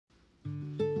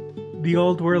The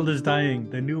old world is dying.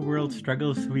 The new world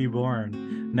struggles to be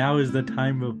born. Now is the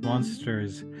time of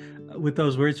monsters. With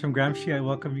those words from Gramsci, I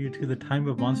welcome you to the Time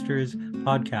of Monsters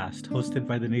podcast, hosted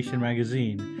by The Nation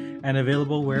magazine and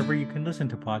available wherever you can listen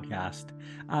to podcasts.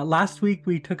 Last week,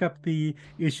 we took up the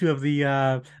issue of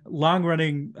the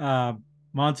long-running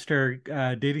monster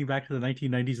dating back to the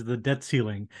 1990s of the debt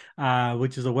ceiling,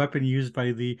 which is a weapon used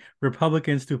by the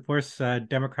Republicans to force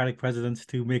Democratic presidents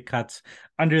to make cuts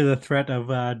under the threat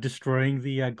of destroying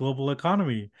the global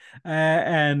economy.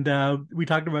 And we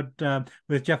talked about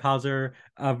with Jeff Hauser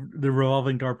of the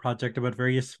Revolving Door Project about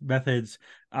various methods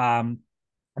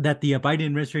that the Biden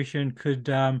administration could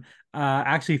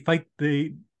actually fight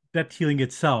the debt ceiling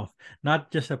itself,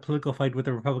 not just a political fight with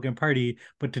the Republican Party,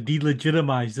 but to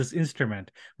delegitimize this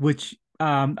instrument, which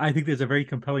I think there's a very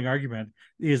compelling argument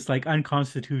is like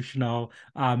unconstitutional,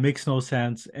 makes no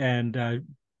sense, and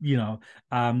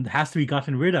has to be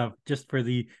gotten rid of just for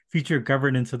the future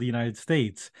governance of the United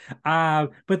States.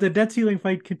 But the debt ceiling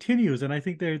fight continues, and I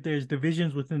think there's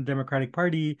divisions within the Democratic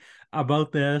Party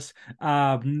about this.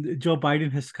 Joe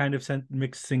Biden has kind of sent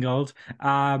mixed signals,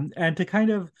 and to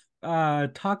kind of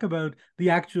talk about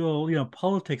the actual,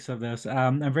 politics of this.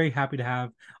 I'm very happy to have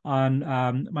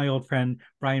on my old friend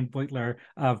Brian Beutler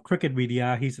of Crooked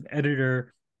Media. He's an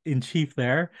editor in chief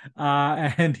there,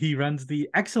 and he runs the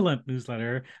excellent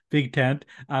newsletter Big Tent,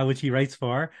 which he writes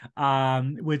for,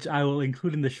 which I will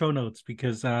include in the show notes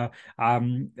because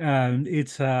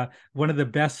it's one of the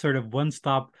best sort of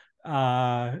one-stop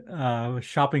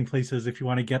shopping places if you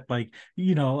want to get like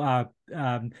a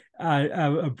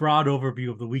broad overview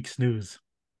of the week's news.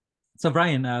 So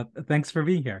Brian, thanks for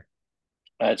being here.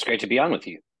 It's great to be on with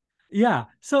you. Yeah.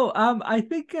 So I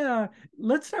think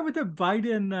let's start with the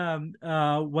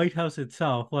Biden White House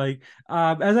itself. Like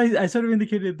as I sort of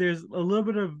indicated, there's a little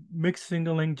bit of mixed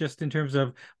signaling just in terms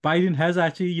of Biden has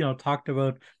actually, talked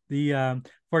about the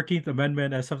 14th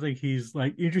Amendment as something he's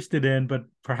like interested in, but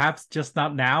perhaps just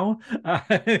not now.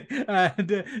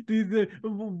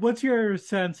 What's your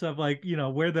sense of like,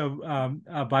 where the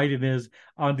Biden is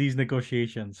on these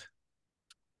negotiations?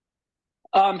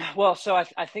 So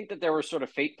I think that there were sort of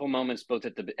fateful moments both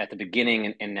at the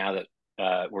beginning and now that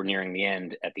we're nearing the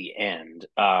end. At the end,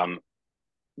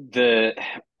 the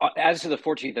as to the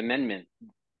 14th Amendment,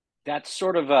 that's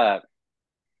sort of a.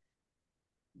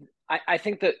 I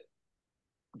think that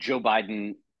Joe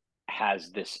Biden has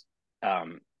this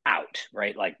out,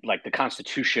 right? Like the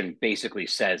Constitution basically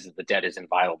says that the debt is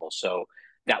inviolable, so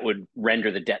that would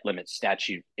render the debt limit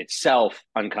statute itself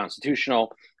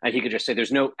unconstitutional. And he could just say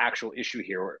there's no actual issue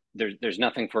here, or there's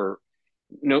nothing for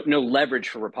no leverage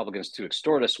for Republicans to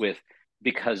extort us with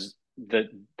because the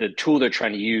tool they're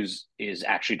trying to use is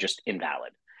actually just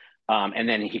invalid. And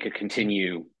then he could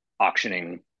continue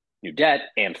auctioning new debt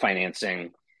and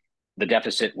financing the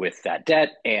deficit with that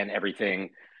debt, and everything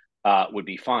would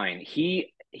be fine.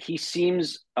 He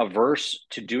seems averse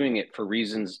to doing it for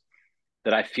reasons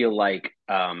that I feel like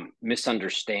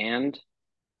misunderstand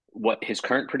what his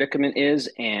current predicament is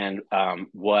and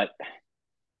what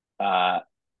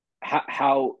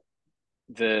how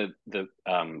the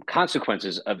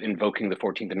consequences of invoking the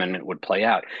 14th Amendment would play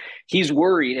out. He's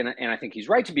worried, and I think he's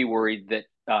right to be worried that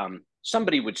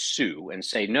somebody would sue and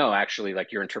say, no, actually,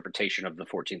 like your interpretation of the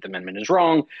 14th Amendment is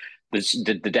wrong.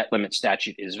 The debt limit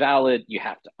statute is valid. You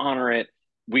have to honor it.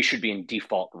 We should be in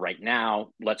default right now.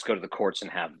 Let's go to the courts and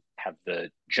have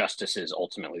the justices,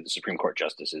 ultimately the Supreme Court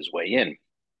justices, weigh in.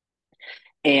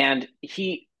 And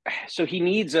he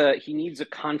needs a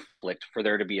conflict for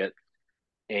there to be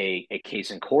a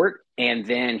case in court, and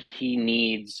then he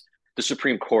needs the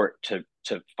Supreme Court to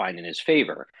find in his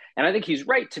favor. And I think he's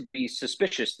right to be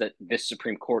suspicious that this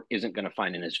Supreme Court isn't going to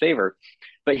find in his favor,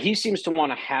 but he seems to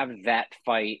want to have that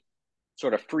fight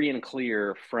sort of free and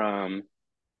clear from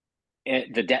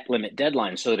the debt limit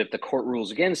deadline, so that if the court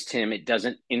rules against him, it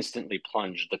doesn't instantly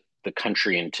plunge the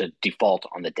country into default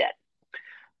on the debt.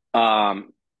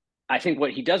 I think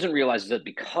what he doesn't realize is that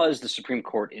because the Supreme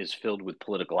Court is filled with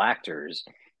political actors,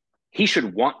 he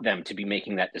should want them to be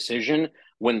making that decision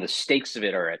when the stakes of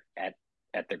it are at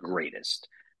the greatest.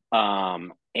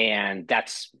 And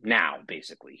that's now,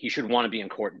 basically. He should want to be in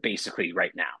court basically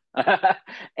right now.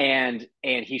 and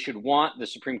he should want the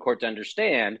Supreme Court to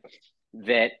understand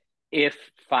that if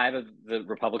 5 of the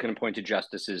Republican appointed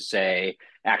justices say,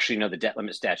 actually, no, the debt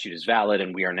limit statute is valid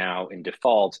and we are now in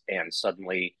default, and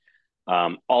suddenly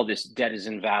all this debt is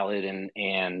invalid,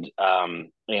 and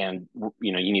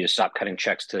you need to stop cutting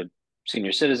checks to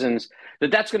senior citizens,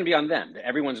 that's going to be on them.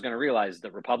 Everyone's going to realize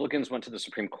that Republicans went to the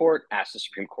Supreme Court, asked the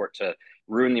Supreme Court to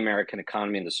ruin the American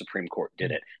economy, and the Supreme Court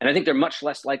did it. And I think they're much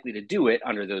less likely to do it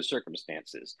under those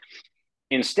circumstances.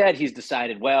 Instead, he's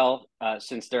decided, well,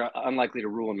 since they're unlikely to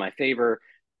rule in my favor,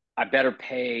 I better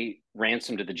pay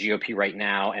ransom to the GOP right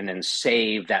now and then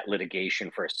save that litigation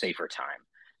for a safer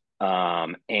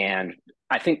time. And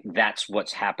I think that's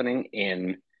what's happening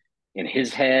in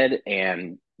his head,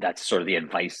 and that's sort of the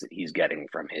advice that he's getting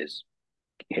from his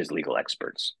legal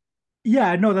experts.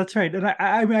 Yeah, no, that's right. And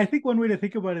I mean, I think one way to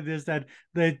think about it is that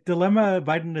the dilemma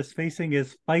Biden is facing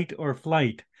is fight or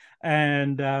flight.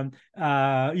 And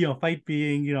fight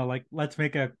being, like let's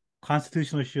make a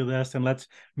constitutional issue list and let's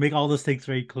make all the stakes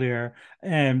very clear.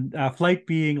 And flight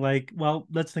being like, well,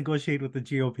 let's negotiate with the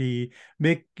GOP,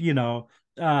 make,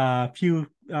 a few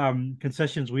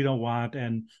concessions we don't want,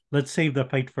 and let's save the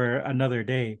fight for another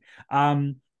day.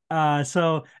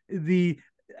 So the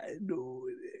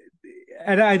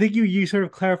and I think you sort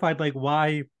of clarified like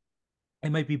why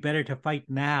it might be better to fight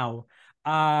now.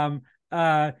 Um,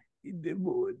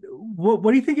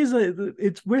 what do you think is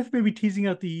it's worth maybe teasing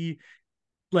out the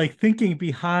like thinking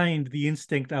behind the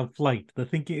instinct of flight,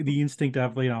 the instinct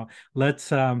of let's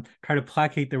try to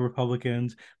placate the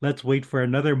Republicans, let's wait for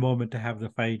another moment to have the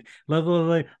fight. Like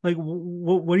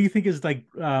what do you think is like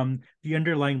the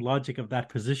underlying logic of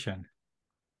that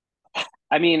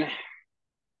I mean,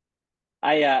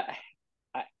 I uh,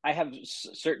 I have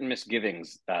certain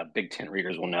misgivings. Big Tent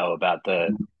readers will know about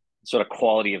the sort of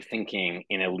quality of thinking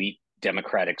in elite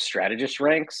Democratic strategist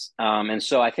ranks, and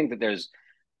so I think that there's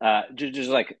just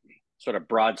like sort of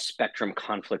broad spectrum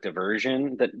conflict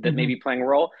aversion that may Mm-hmm. be playing a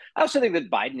role. I also think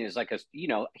that Biden is like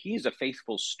he's a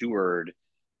faithful steward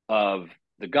of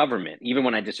the government. Even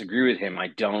when I disagree with him, I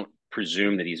don't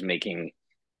presume that he's making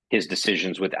his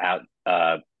decisions without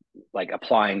like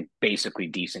applying basically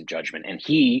decent judgment. And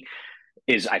he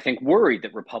is, I think, worried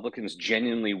that Republicans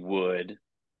genuinely would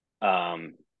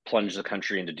plunge the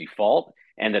country into default,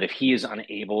 and that if he is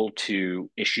unable to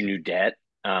issue new debt,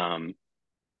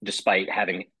 despite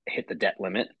having hit the debt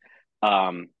limit,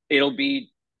 it'll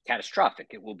be catastrophic.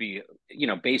 It will be,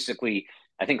 basically,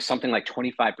 I think something like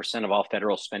 25% of all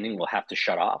federal spending will have to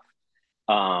shut off.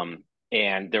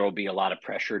 And there will be a lot of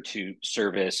pressure to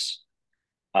service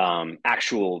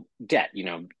actual debt,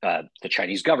 the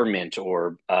Chinese government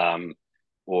or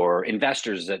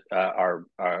investors that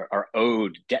are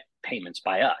owed debt payments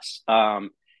by us.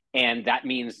 And that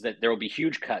means that there will be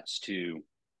huge cuts to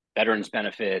veterans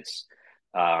benefits,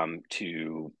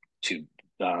 to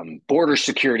border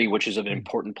security, which is an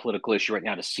important political issue right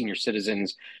now, to senior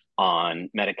citizens on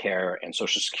Medicare and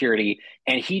Social Security.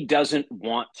 And he doesn't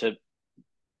want to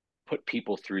put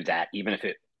people through that, even if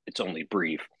it's only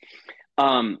brief.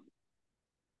 Um,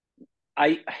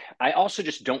 I also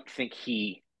just don't think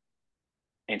he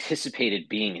anticipated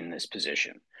being in this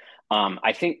position.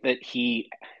 I think that he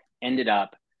ended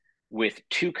up with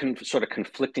two sort of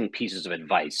conflicting pieces of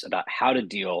advice about how to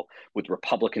deal with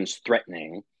Republicans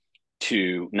threatening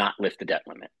to not lift the debt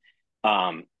limit.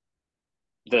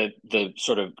 The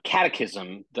sort of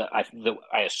catechism that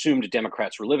I assumed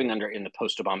Democrats were living under in the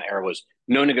post-Obama era was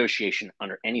no negotiation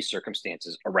under any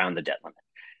circumstances around the debt limit.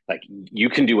 Like, you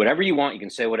can do whatever you want, you can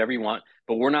say whatever you want,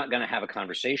 but we're not going to have a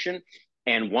conversation.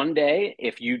 And one day,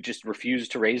 if you just refuse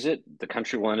to raise it, the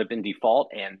country will end up in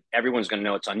default, and everyone's going to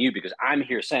know it's on you, because I'm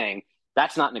here saying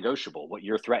that's not negotiable. What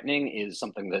you're threatening is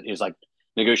something that is like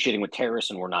negotiating with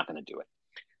terrorists, and we're not going to do it.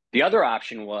 The other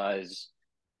option was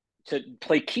to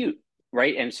play cute,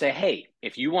 right? And say, hey,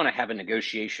 if you want to have a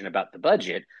negotiation about the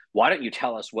budget, why don't you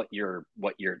tell us what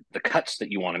the cuts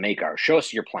that you want to make are? Show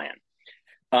us your plan.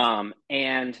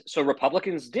 And so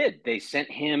Republicans did. They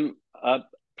sent him a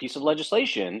piece of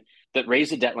legislation that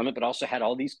raised the debt limit, but also had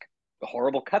all these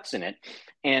horrible cuts in it.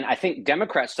 And I think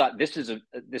Democrats thought this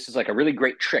is like a really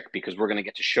great trick, because we're going to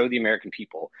get to show the American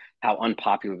people how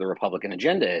unpopular the Republican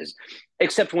agenda is.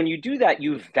 Except when you do that,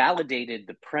 you've validated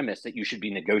the premise that you should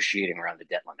be negotiating around the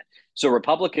debt limit. So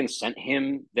Republicans sent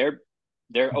him their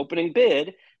opening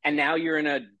bid, and now you're in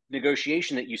a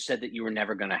negotiation that you said that you were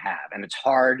never going to have. And it's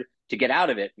hard to get out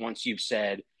of it once you've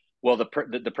said, well,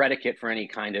 the predicate for any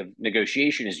kind of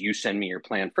negotiation is you send me your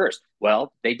plan first.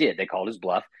 Well, they did. They called his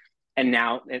bluff. And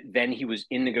now then he was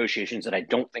in negotiations that I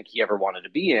don't think he ever wanted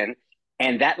to be in.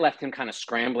 And that left him kind of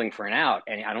scrambling for an out.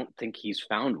 And I don't think he's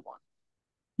found one.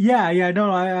 Yeah,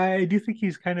 no, I do think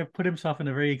he's kind of put himself in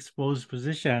a very exposed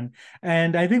position.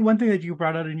 And I think one thing that you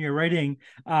brought out in your writing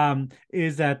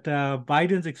is that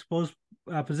Biden's exposed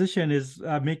position is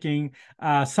making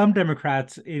some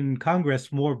Democrats in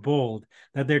Congress more bold,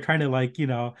 that they're trying to, like,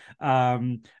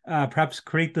 perhaps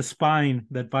create the spine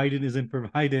that Biden isn't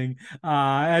providing.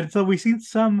 And so we've seen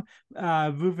some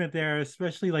movement there,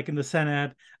 especially like in the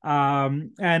Senate.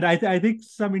 And I think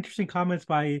some interesting comments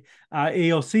by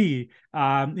AOC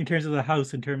in terms of the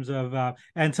House, in terms of,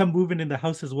 and some movement in the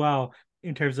House as well,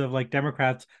 in terms of like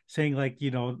Democrats saying, like,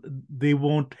 they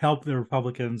won't help the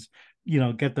Republicans,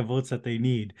 get the votes that they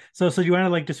need. So you want to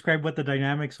like describe what the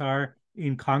dynamics are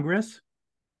in Congress?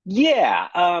 Yeah.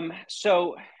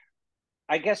 So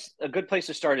I guess a good place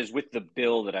to start is with the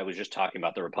bill that I was just talking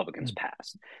about, the Republicans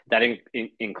passed. That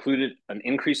included an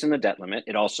increase in the debt limit.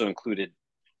 It also included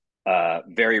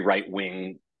very right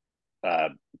wing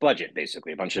budget,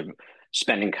 basically, a bunch of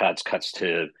spending cuts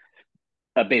to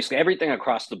basically everything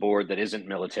across the board that isn't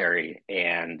military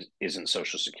and isn't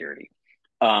Social Security.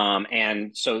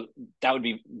 And so that would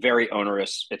be very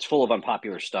onerous. It's full of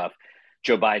unpopular stuff.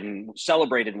 Joe Biden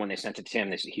celebrated when they sent it to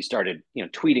him. He started,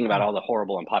 tweeting about all the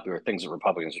horrible, unpopular things that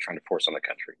Republicans are trying to force on the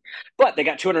country. But they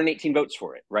got 218 votes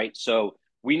for it, right? So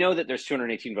we know that there's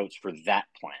 218 votes for that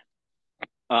plan.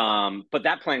 But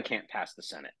that plan can't pass the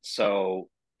Senate, so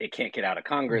it can't get out of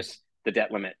Congress. The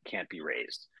debt limit can't be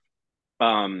raised.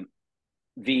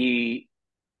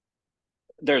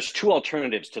 There's two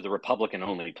alternatives to the Republican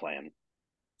only plan.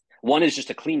 One is just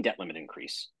a clean debt limit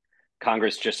increase.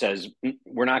 Congress just says,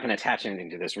 we're not going to attach anything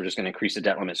to this. We're just going to increase the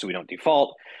debt limit so we don't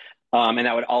default. And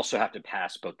that would also have to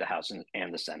pass both the House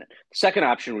and the Senate. The second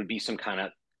option would be some kind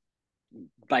of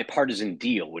bipartisan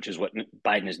deal, which is what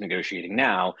Biden is negotiating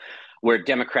now, where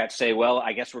Democrats say, well,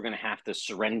 I guess we're going to have to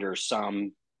surrender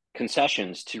some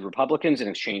concessions to Republicans in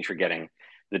exchange for getting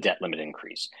the debt limit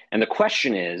increase. And the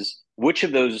question is, which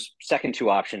of those second two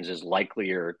options is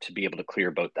likelier to be able to clear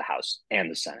both the House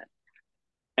and the Senate?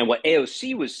 And what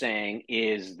AOC was saying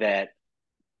is that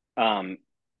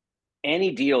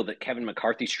any deal that Kevin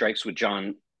McCarthy strikes with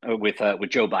Joe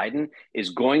Biden is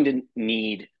going to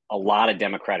need a lot of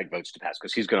Democratic votes to pass,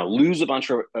 because he's going to lose a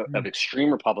bunch of extreme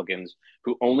Republicans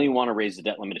who only want to raise the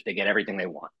debt limit if they get everything they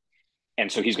want. And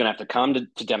so he's going to have to come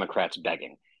to Democrats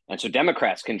begging. And so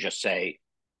Democrats can just say,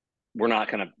 we're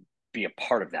not going to be a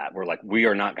part of that. We're like, we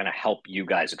are not going to help you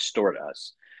guys extort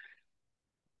us.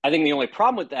 I think the only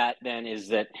problem with that then is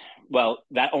that, well,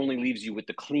 that only leaves you with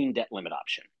the clean debt limit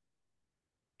option.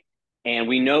 And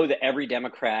we know that every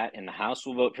Democrat in the House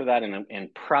will vote for that,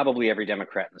 and probably every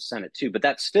Democrat in the Senate too. But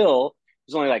that's still,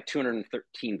 there's only like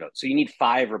 213 votes. So you need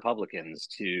 5 Republicans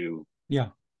to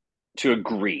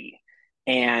agree.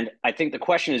 And I think the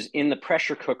question is, in the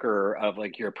pressure cooker of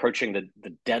like you're approaching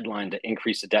the deadline to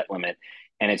increase the debt limit,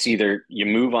 and it's either you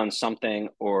move on something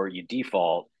or you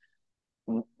default,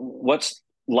 what's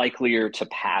likelier to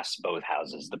pass both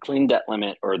houses, the clean debt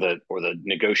limit or the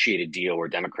negotiated deal where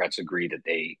Democrats agree that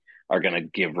they are going to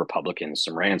give Republicans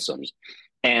some ransoms?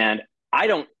 And I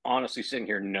don't honestly sitting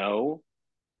here know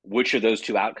which of those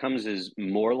two outcomes is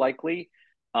more likely.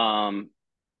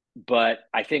 But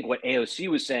I think what AOC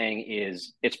was saying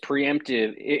is it's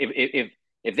preemptive.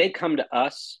 If they come to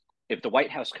us, if the White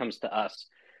House comes to us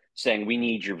saying we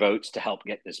need your votes to help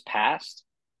get this passed,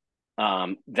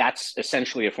 that's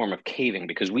essentially a form of caving,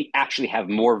 because we actually have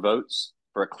more votes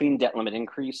for a clean debt limit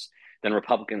increase than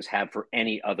Republicans have for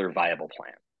any other viable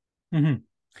plan. Mm-hmm.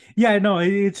 Yeah, no,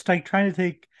 it's like trying to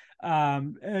take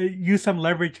use some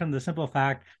leverage from the simple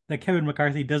fact that Kevin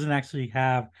McCarthy doesn't actually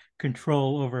have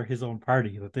control over his own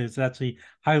party, that there's actually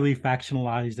highly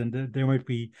factionalized, and there might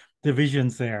be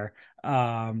divisions there.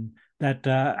 That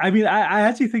I mean, I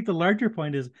actually think the larger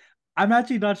point is, I'm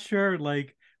actually not sure,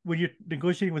 like, when you're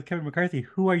negotiating with Kevin McCarthy,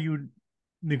 who are you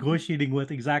negotiating with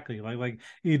exactly?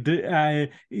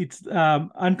 It's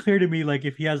unclear to me, like,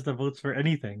 if he has the votes for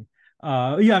anything. Yeah,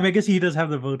 I mean, I guess he does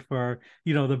have the vote for,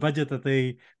 the budget that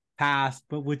they passed,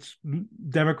 but which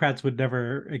Democrats would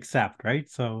never accept, right?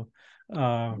 So,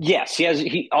 yes,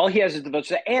 all he has is the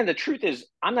votes. And the truth is,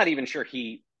 I'm not even sure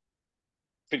he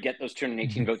could get those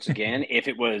 218 votes again if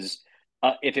it was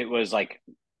like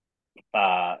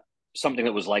something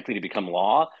that was likely to become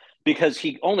law, because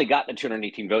he only got the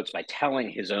 218 votes by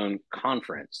telling his own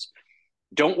conference,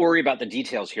 don't worry about the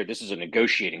details here. This is a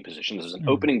negotiating position. This is an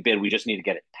opening bid. We just need to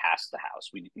get it past the House.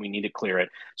 We need to clear it.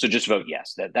 So just vote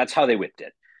yes. That's how they whipped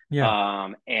it.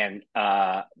 Yeah.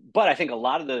 But I think a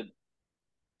lot of the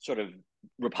sort of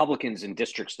Republicans in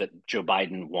districts that Joe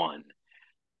Biden won,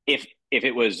 if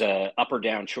it was a up or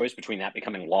down choice between that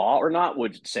becoming law or not,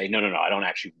 would say, no, I don't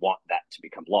actually want that to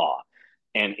become law.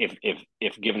 And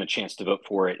if given a chance to vote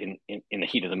for it in the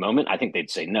heat of the moment, I think they'd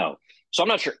say no. So I'm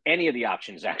not sure any of the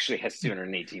options actually has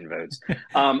 218 votes.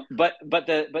 But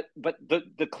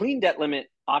the clean debt limit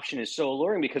option is so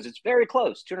alluring because it's very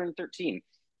close, 213.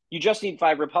 You just need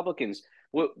 5 Republicans.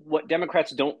 What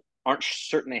Democrats aren't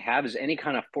certain they have is any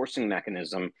kind of forcing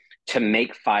mechanism to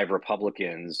make 5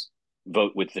 Republicans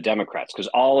vote with the Democrats, because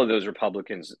all of those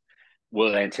Republicans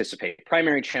will anticipate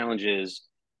primary challenges.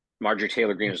 Marjorie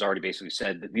Taylor Greene has already basically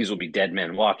said that these will be dead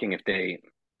men walking if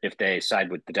they side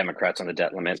with the Democrats on the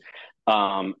debt limit.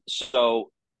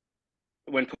 So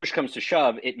when push comes to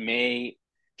shove, it may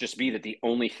just be that the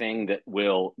only thing that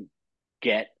will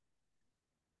get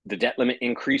the debt limit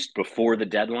increased before the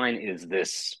deadline is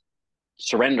this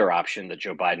surrender option that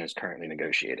Joe Biden is currently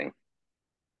negotiating.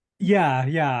 Yeah,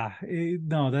 yeah.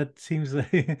 No, that seems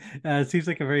like seems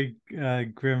like a very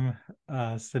grim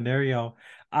scenario.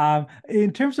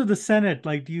 In terms of the Senate,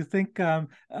 like, do you think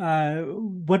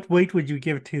what weight would you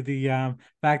give to the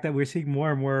fact that we're seeing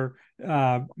more and more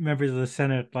members of the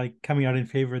Senate like coming out in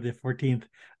favor of the 14th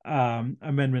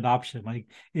amendment option? Like,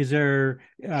 is there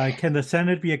can the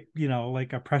Senate be a,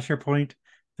 like a pressure point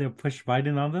to push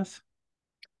Biden on this?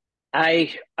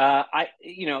 It's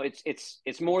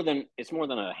more than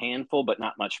a handful, but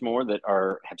not much more that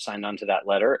have signed on to that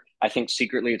letter. I think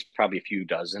secretly it's probably a few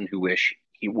dozen who wish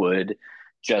he would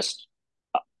just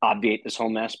obviate this whole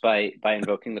mess by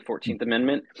invoking the 14th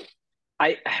Amendment.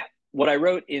 I what I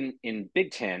wrote in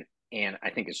Big Tent, and I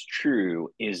think is true,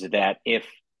 is that if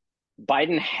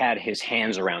Biden had his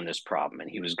hands around this problem and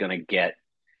he was going to get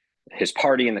his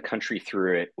party and the country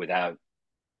through it without,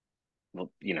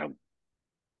 you know,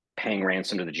 paying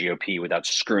ransom to the GOP, without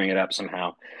screwing it up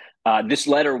somehow, this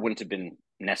letter wouldn't have been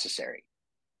necessary.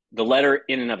 The letter,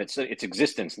 in and of its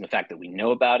existence, and the fact that we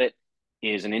know about it,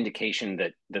 is an indication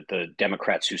that the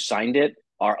Democrats who signed it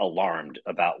are alarmed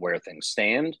about where things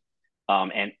stand,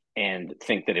 and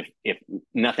think that if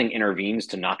nothing intervenes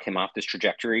to knock him off this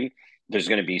trajectory, there's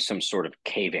going to be some sort of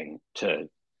caving to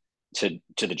the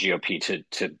GOP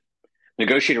to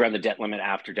negotiate around the debt limit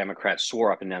after Democrats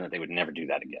swore up and down that they would never do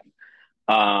that again.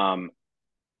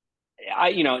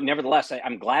 Nevertheless,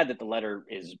 I'm glad that the letter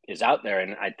is out there,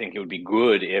 and I think it would be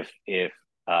good if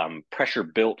pressure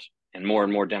built and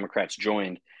more Democrats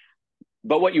joined.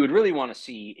 But what you would really want to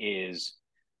see is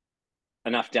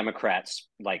enough Democrats,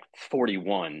 like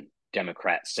 41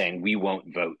 Democrats, saying we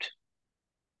won't vote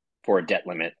for a debt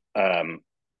limit,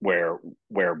 where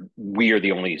we are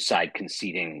the only side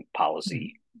conceding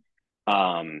policy.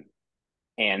 And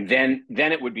then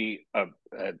it would be a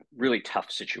really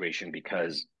tough situation,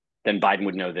 because then Biden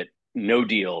would know that no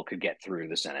deal could get through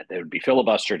the Senate. It would be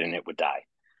filibustered and it would die.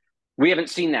 We haven't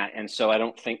seen that, and so I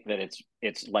don't think that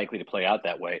it's likely to play out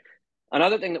that way.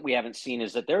 Another thing that we haven't seen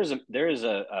is that there is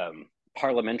a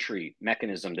parliamentary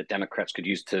mechanism that Democrats could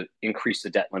use to increase the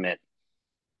debt limit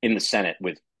in the Senate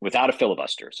without a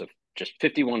filibuster. So just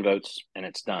 51 votes and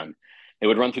it's done. It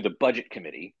would run through the Budget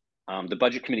Committee. The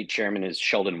Budget Committee chairman is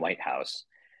Sheldon Whitehouse.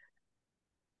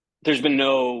 There's been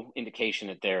no indication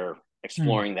that they're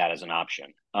exploring that as an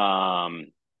option.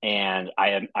 And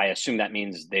I assume that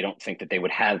means they don't think that they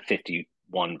would have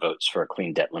 51 votes for a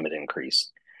clean debt limit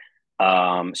increase.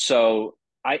 So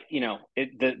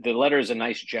the letter is a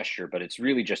nice gesture, but it's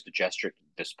really just a gesture at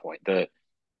this point. The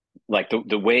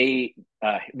way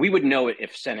we would know it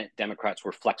if Senate Democrats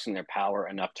were flexing their power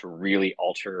enough to really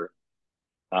alter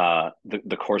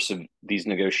the course of these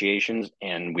negotiations,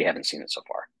 and we haven't seen it so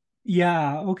far.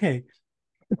 Yeah. Okay.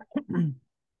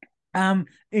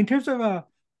 In terms of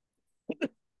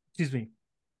excuse me,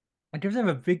 in terms of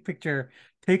a big picture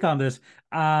take on this,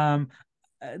 I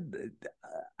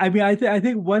mean, I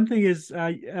think one thing is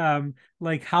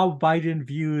like how Biden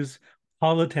views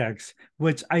politics,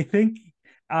 which I think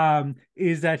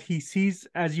is that he sees,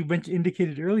 as you mentioned,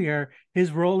 indicated earlier,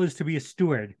 his role is to be a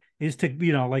steward, is to,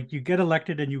 like, you get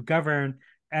elected and you govern,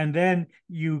 and then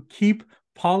you keep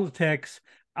politics,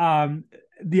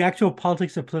 the actual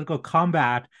politics of political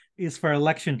combat is for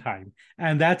election time.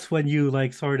 And that's when you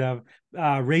like sort of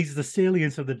raise the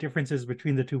salience of the differences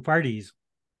between the two parties.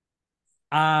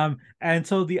 And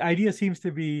so the idea seems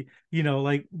to be,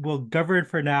 like, we'll govern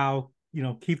for now,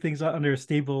 keep things under a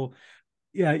stable,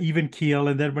 even keel,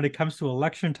 and then when it comes to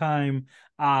election time,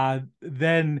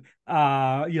 then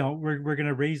we're going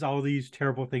to raise all these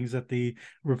terrible things that the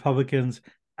Republicans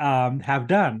have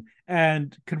done.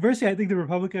 And conversely, I think the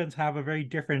Republicans have a very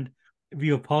different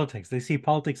view of politics. They see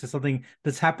politics as something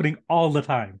that's happening all the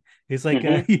time. It's like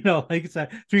Hmm. like it's a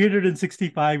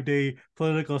 365-day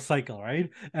political cycle, right?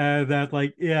 And that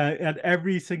like at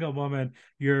every single moment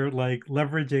you're like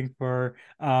leveraging for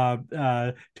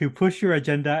to push your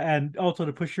agenda and also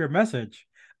to push your message.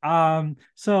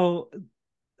 So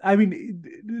I mean,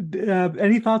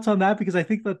 any thoughts on that? Because I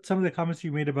think that some of the comments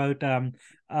you made about,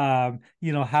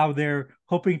 how they're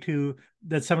hoping to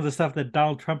that some of the stuff that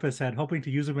Donald Trump has said, hoping to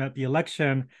use them at the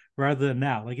election rather than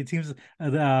now. Like it seems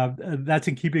that's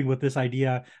in keeping with this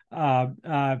idea,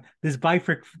 this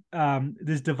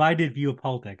divided view of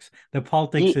politics. That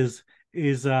politics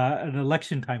is an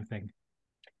election time thing.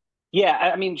 Yeah,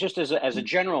 I mean, just as a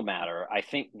general matter, I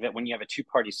think that when you have a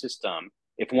two-party system,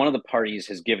 if one of the parties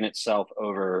has given itself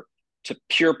over to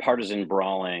pure partisan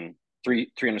brawling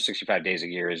 365 days a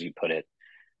year, as you put it,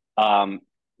 um,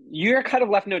 you're kind of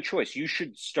left no choice. You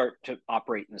should start to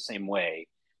operate in the same way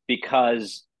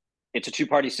because it's a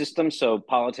two-party system, so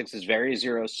politics is very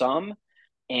zero sum,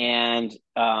 and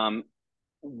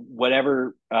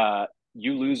whatever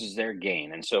you lose is their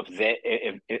gain. And so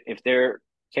if they're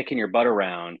kicking your butt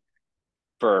around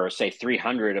for say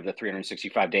 300 of the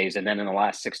 365 days and then in the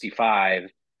last 65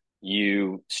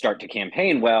 you start to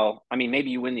campaign, well, I mean, maybe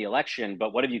you win the election,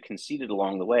 but what have you conceded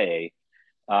along the way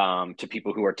to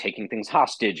people who are taking things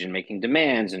hostage and making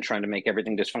demands and trying to make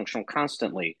everything dysfunctional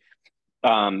constantly?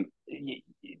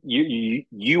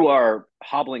 You are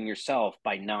hobbling yourself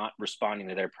by not responding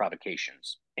to their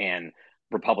provocations, and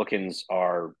Republicans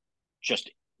are just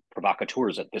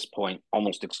provocateurs at this point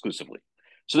almost exclusively.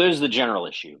 So there's the general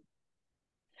issue.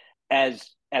 As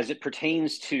it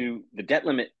pertains to the debt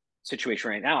limit situation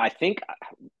right now, I think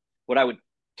what I would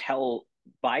tell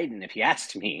Biden if he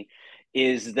asked me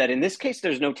is that in this case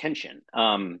there's no tension.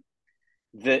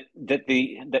 The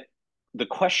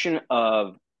question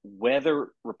of whether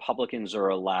Republicans are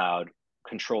allowed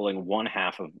controlling one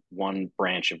half of one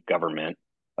branch of government,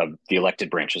 of the elected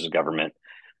branches of government,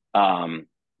 um,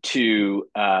 to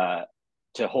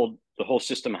hold the whole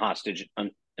system hostage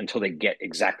until they get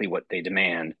exactly what they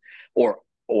demand,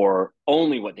 or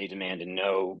only what they demand, and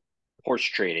no horse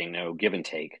trading, no give and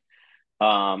take.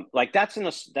 Like that's an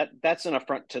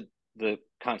affront to the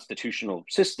constitutional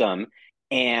system,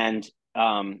 and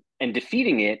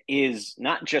defeating it is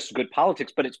not just good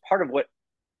politics, but it's part of what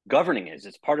governing is.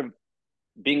 It's part of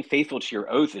being faithful to your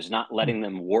oath, is not letting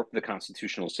them warp the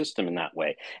constitutional system in that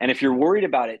way. And if you're worried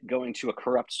about it going to a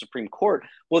corrupt Supreme Court,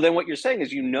 well, then what you're saying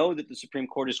is that the Supreme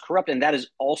Court is corrupt, and that is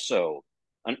also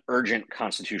an urgent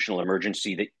constitutional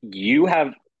emergency that you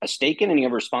have a stake in and you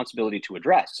have a responsibility to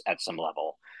address at some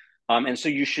level. And so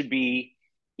you should be,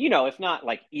 if not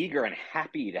like eager and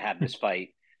happy to have this fight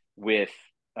with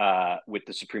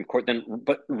the Supreme Court,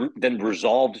 then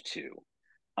resolved to,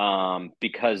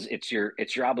 because it's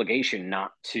your obligation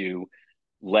not to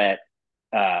let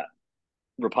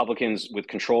Republicans with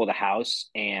control of the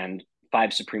House and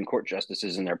 5 Supreme Court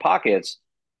justices in their pockets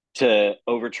to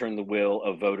overturn the will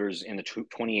of voters in the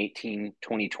 2018,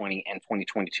 2020, and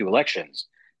 2022 elections.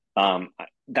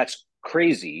 That's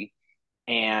crazy,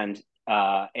 and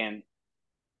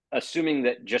assuming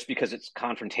that just because it's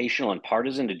confrontational and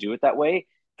partisan to do it that way,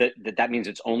 that means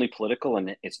it's only political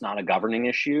and it's not a governing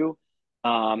issue,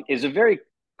 is a very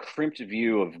crimped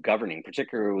view of governing,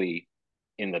 particularly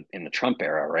in the Trump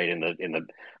era, right? In the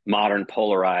modern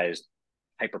polarized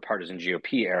hyper-partisan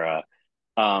GOP era.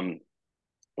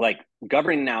 Like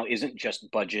governing now isn't just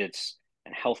budgets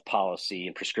and health policy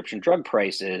and prescription drug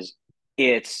prices.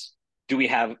 It's, do we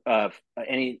have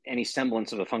any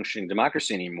semblance of a functioning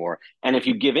democracy anymore? And if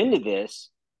you give into this,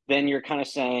 then you're kind of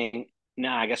saying,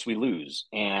 nah, I guess we lose.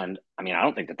 And I mean, I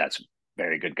don't think that that's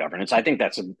very good governance. I think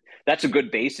that's a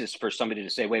good basis for somebody to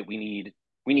say, wait, we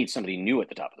need somebody new at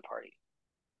the top of the party.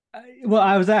 Well,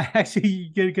 I was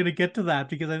actually going to get to that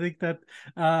because I think that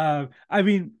I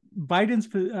mean Biden's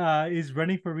is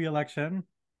running for re-election,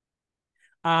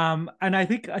 and I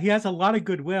think he has a lot of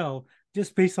goodwill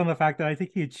just based on the fact that I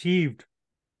think he achieved,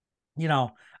 you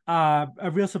know,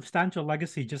 a real substantial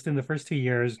legacy just in the first 2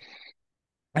 years,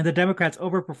 and the Democrats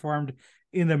overperformed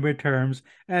in the midterms,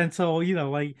 and so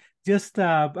like just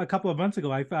a couple of months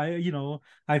ago,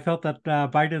 I felt that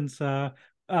Biden's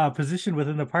position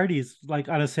within the party is like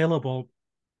unassailable.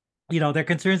 Their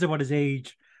concerns about his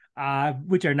age,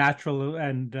 which are natural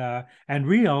and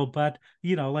real, but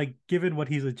like given what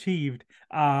he's achieved,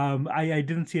 I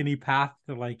didn't see any path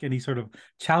to like any sort of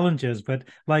challenges. But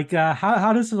like,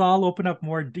 how does this all open up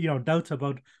more doubts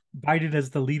about Biden as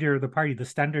the leader of the party, the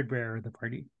standard bearer of the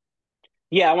party?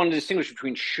 Yeah, I want to distinguish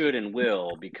between should and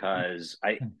will because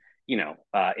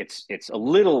it's a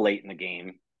little late in the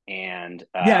game and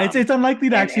Yeah, it's unlikely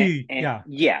to actually. and Yeah.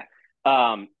 yeah,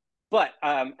 but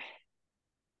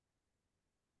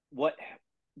what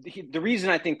the reason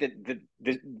I think that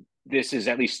this is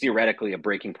at least theoretically a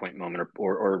breaking point moment,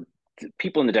 or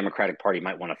people in the Democratic Party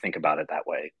might want to think about it that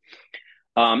way,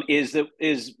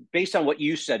 is based on what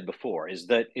you said before. Is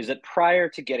that prior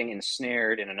to getting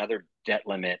ensnared in another debt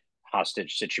limit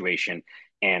hostage situation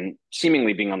and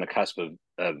seemingly being on the cusp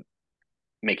of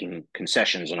making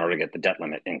concessions in order to get the debt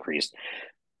limit increased,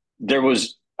 there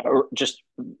was just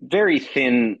very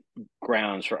thin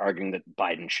grounds for arguing that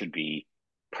Biden should be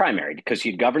primary because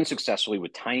he'd governed successfully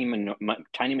with tiny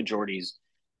majorities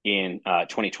in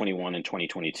 2021 and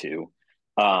 2022.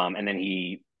 And then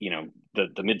the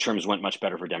midterms went much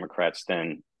better for Democrats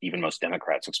than even most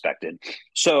Democrats expected.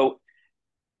 So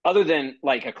other than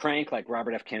like a crank like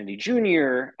Robert F. Kennedy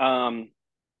Jr.,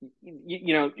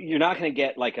 you're not going to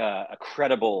get like a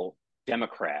credible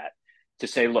Democrat to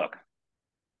say, look,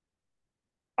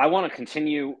 I want to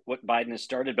continue what Biden has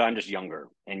started, but I'm just younger,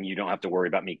 and you don't have to worry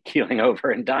about me keeling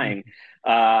over and dying.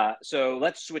 So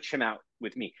let's switch him out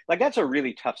with me. Like that's a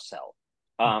really tough sell,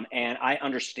 and I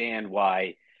understand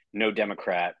why no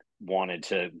Democrat wanted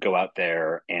to go out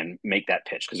there and make that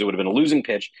pitch because it would have been a losing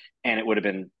pitch, and it would have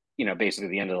been basically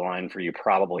the end of the line for you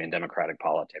probably in Democratic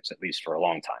politics, at least for a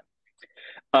long time.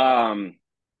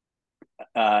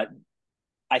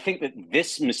 I think that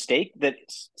this mistake that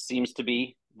seems to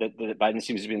be that Biden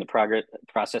seems to be in the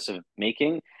process of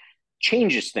making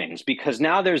changes things because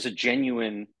now there's a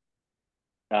genuine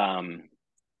like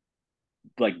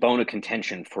bone of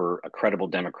contention for a credible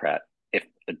Democrat, if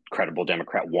a credible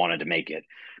Democrat wanted to make it,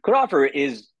 could offer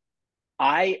is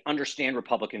I understand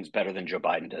Republicans better than Joe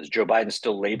Biden does. Joe Biden's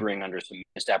still laboring under some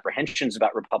misapprehensions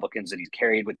about Republicans that he's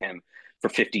carried with him for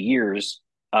 50 years.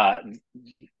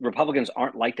 Republicans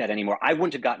aren't like that anymore. I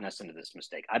wouldn't have gotten us into this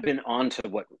mistake. I've been on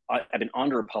to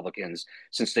Republicans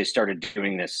since they started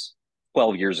doing this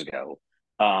 12 years ago.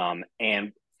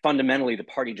 And fundamentally, the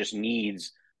party just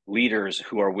needs leaders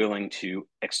who are willing to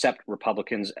accept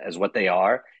Republicans as what they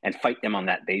are and fight them on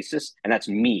that basis. And that's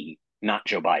me, not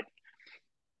Joe Biden.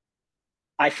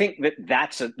 I think that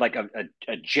that's a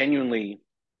genuinely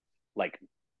like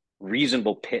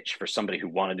reasonable pitch for somebody who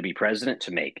wanted to be president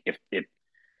to make if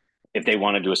they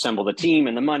wanted to assemble the team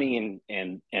and the money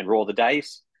and roll the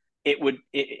dice.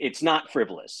 It's not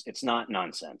frivolous. It's not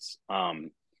nonsense.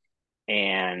 That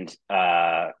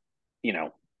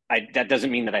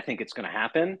doesn't mean that I think it's going to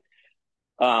happen.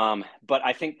 But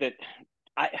I think that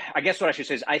I guess what I should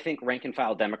say is I think rank and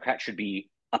file Democrats should be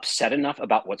upset enough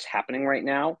about what's happening right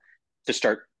now to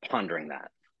start pondering that.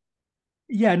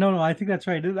 Yeah, no, I think that's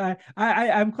right.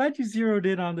 I'm glad you zeroed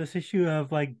in on this issue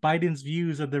of like Biden's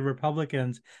views of the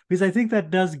Republicans because I think that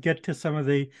does get to some of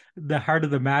the heart of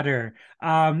the matter.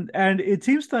 And it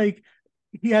seems like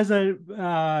he has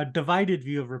a divided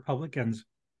view of Republicans.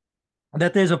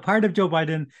 That there's a part of Joe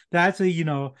Biden that actually,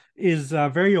 is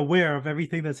very aware of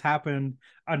everything that's happened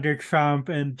under Trump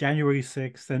and January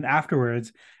 6th and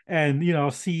afterwards, and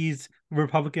sees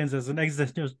Republicans as an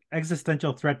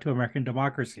existential threat to American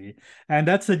democracy. And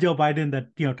that's the Joe Biden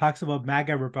that talks about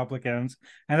MAGA Republicans,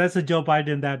 and that's the Joe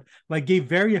Biden that like gave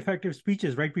very effective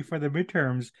speeches right before the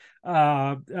midterms,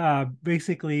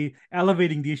 basically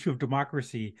elevating the issue of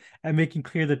democracy and making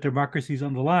clear that democracy is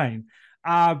on the line.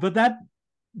 But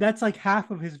that's like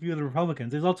half of his view of the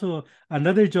Republicans. There's also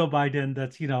another Joe Biden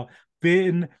that's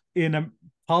been in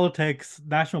politics,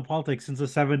 national politics since the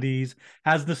 70s,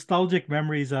 has nostalgic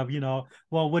memories of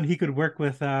when he could work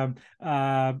with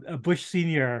Bush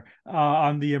Senior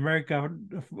on the America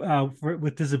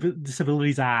with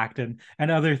Disabilities Act and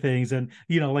other things, and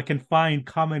like can find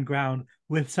common ground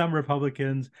with some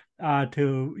Republicans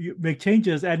to make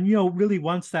changes, and really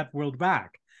wants that world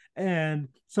back. And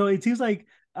so it seems like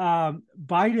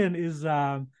Biden is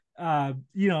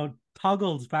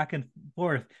toggles back and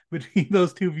forth between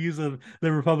those two views of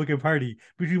the Republican Party,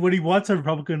 between what he wants the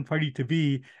Republican Party to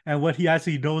be and what he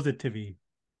actually knows it to be.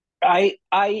 I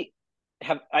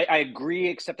agree,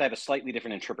 except I have a slightly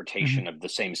different interpretation Mm-hmm. of the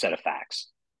same set of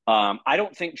facts. I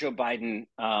don't think Joe Biden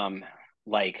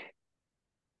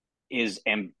is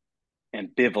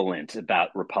ambivalent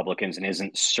about Republicans and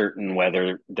isn't certain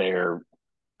whether they're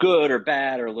good or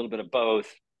bad or a little bit of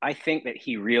both. I think that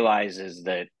he realizes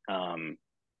that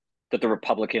that the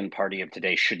Republican Party of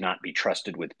today should not be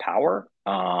trusted with power,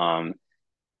 and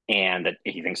that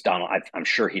he thinks I'm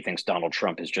sure he thinks Donald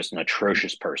Trump is just an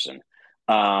atrocious person,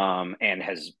 and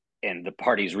the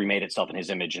party's remade itself in his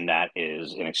image, and that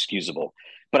is inexcusable.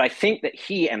 But I think that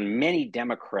he and many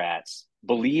Democrats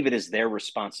believe it is their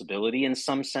responsibility in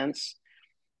some sense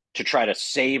to try to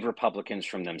save Republicans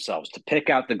from themselves, to pick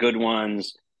out the good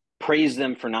ones, praise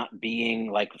them for not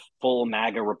being like full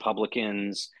MAGA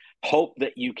Republicans, hope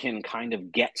that you can kind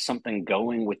of get something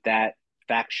going with that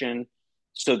faction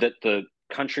so that the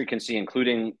country can see,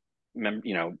 including,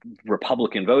 you know,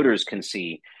 Republican voters can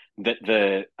see that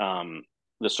the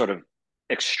sort of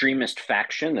extremist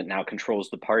faction that now controls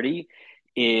the party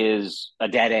is a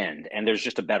dead end, and there's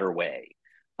just a better way.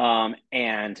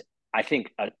 And I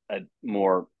think a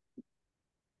more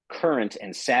current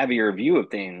and savvier view of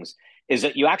things is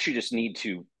that you actually just need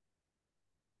to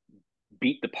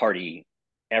beat the party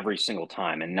every single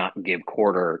time and not give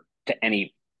quarter to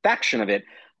any faction of it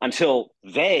until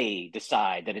they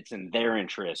decide that it's in their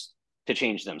interest to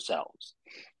change themselves.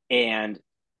 And,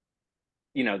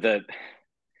 you know,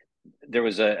 there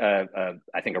was I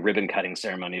think a ribbon cutting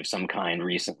ceremony of some kind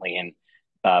recently, and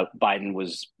Biden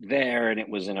was there, and it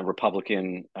was in a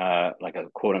Republican, like a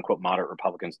quote unquote moderate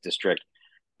Republicans district.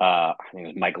 I think it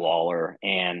was Mike Lawler,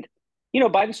 and you know,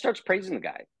 Biden starts praising the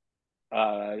guy.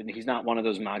 He's not one of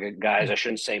those MAGA guys. I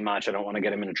shouldn't say much. I don't want to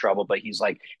get him into trouble, but he's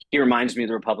like, he reminds me of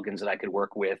the Republicans that I could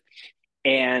work with.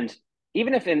 And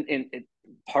even if in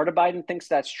part of Biden thinks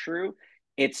that's true,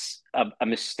 it's a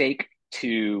mistake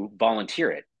to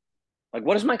volunteer it. Like,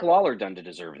 what has Mike Lawler done to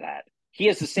deserve that? He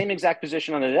has the same exact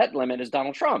position on the debt limit as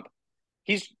Donald Trump.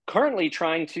 He's currently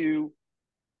trying to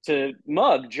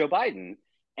mug Joe Biden,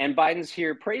 and Biden's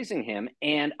here praising him.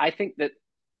 And I think that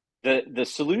the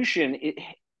solution,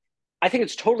 I think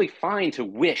it's totally fine to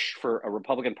wish for a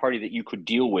Republican Party that you could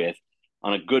deal with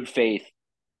on a good faith,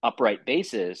 upright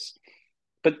basis.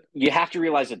 But you have to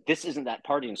realize that this isn't that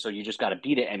party. And so you just got to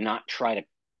beat it and not try to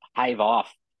hive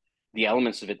off the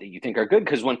elements of it that you think are good.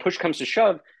 Because when push comes to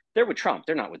shove, they're with Trump.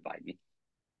 They're not with Biden.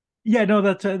 Yeah, no,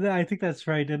 that's I think that's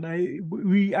right, and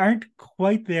we aren't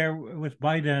quite there with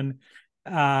Biden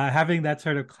having that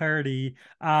sort of clarity.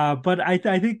 But I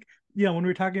think, you know, when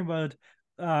we're talking about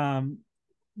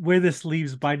where this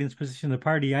leaves Biden's position in the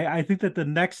party, I think that the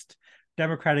next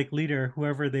Democratic leader,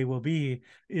 whoever they will be,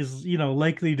 is, you know,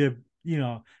 likely to, you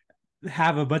know,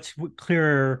 have a much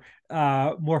clearer,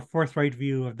 more forthright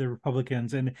view of the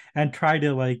Republicans, and try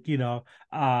to, like, you know,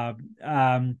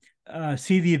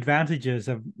 see the advantages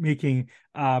of making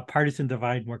partisan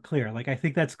divide more clear. Like, I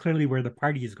think that's clearly where the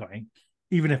party is going,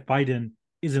 even if Biden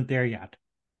isn't there yet.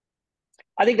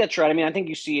 I think that's right. I mean, I think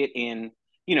you see it in,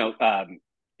 you know,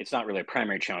 it's not really a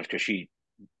primary challenge because she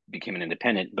became an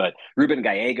independent, but Ruben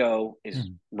Gallego is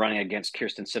running against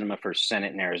Kyrsten Sinema for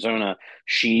Senate in Arizona.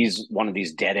 She's one of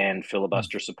these dead end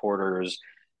filibuster supporters.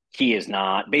 He is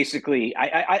not. Basically,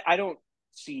 I don't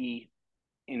see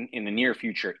in the near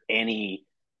future any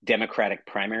Democratic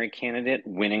primary candidate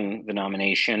winning the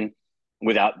nomination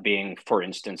without being, for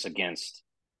instance, against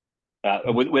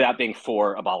without being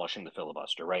for abolishing the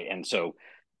filibuster, right? And so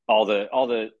all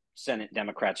the Senate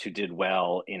Democrats who did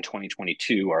well in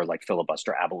 2022 are like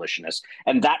filibuster abolitionists,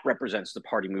 and that represents the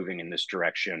party moving in this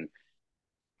direction,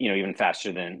 you know, even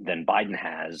faster than Biden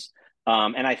has.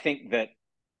 And I think that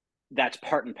that's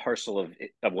part and parcel of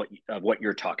what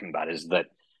you're talking about, is that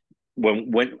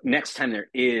when next time there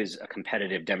is a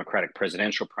competitive Democratic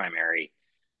presidential primary,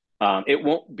 it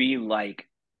won't be like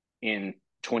in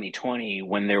 2020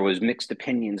 when there was mixed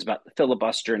opinions about the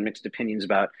filibuster and mixed opinions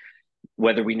about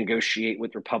whether we negotiate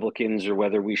with Republicans or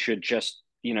whether we should just,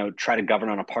 you know, try to govern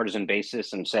on a partisan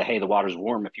basis and say, hey, the water's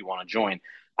warm if you want to join.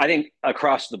 I think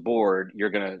across the board, you're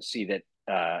going to see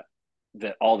that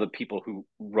that all the people who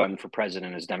run for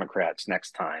president as Democrats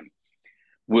next time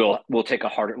will take a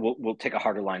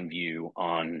harder line view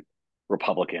on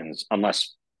Republicans,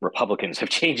 unless Republicans have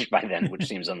changed by then, which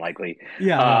seems unlikely.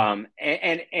 Yeah.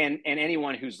 And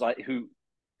anyone who's like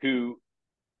who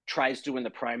tries to win the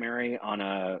primary on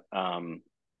a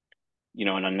you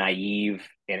know, on a naive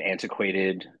and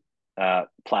antiquated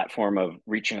platform of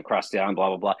reaching across the aisle, blah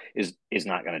blah blah, is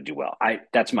not going to do well.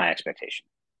 That's my expectation.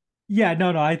 Yeah,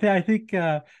 no, I think,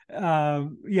 yeah, I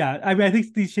mean, I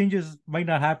think these changes might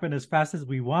not happen as fast as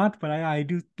we want, but I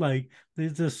do, like,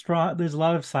 there's a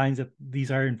lot of signs that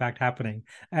these are in fact happening,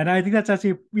 and I think that's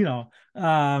actually, you know,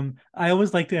 I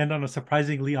always like to end on a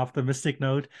surprisingly optimistic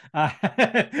note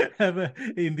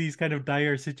in these kind of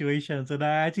dire situations, and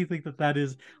I actually think that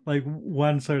is like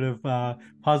one sort of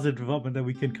positive development that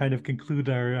we can kind of conclude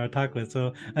our talk with.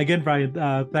 So again, Brian,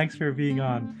 thanks for being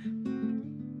on.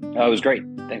 Oh, it was great.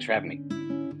 Thanks for having me.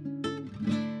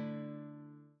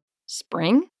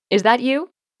 Spring? Is that you?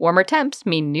 Warmer temps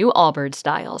mean new Allbirds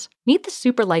styles. Meet the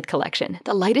Super Light Collection,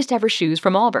 the lightest ever shoes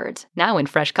from Allbirds, now in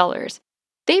fresh colors.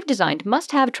 They've designed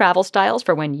must-have travel styles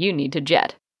for when you need to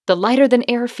jet. The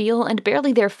lighter-than-air feel and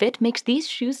barely-there fit makes these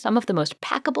shoes some of the most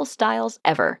packable styles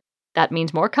ever. That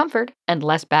means more comfort and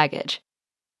less baggage.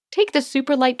 Take the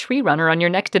Superlight Tree Runner on your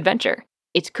next adventure.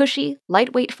 Its cushy,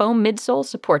 lightweight foam midsole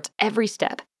supports every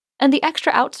step, and the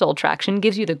extra outsole traction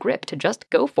gives you the grip to just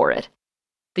go for it.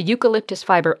 The eucalyptus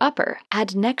fiber upper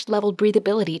adds next-level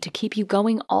breathability to keep you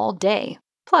going all day.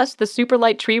 Plus, the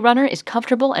Superlight Tree Runner is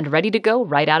comfortable and ready to go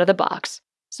right out of the box.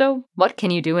 So, what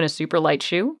can you do in a super light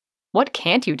shoe? What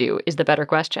can't you do is the better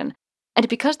question. And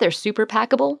because they're super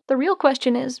packable, the real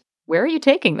question is, where are you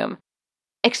taking them?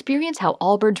 Experience how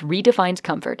Allbirds redefines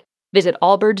comfort. Visit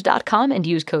allbirds.com and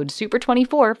use code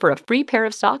SUPER24 for a free pair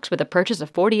of socks with a purchase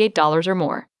of $48 or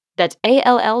more. That's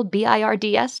ALLBIRDS.com,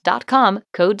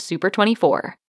 code SUPER24.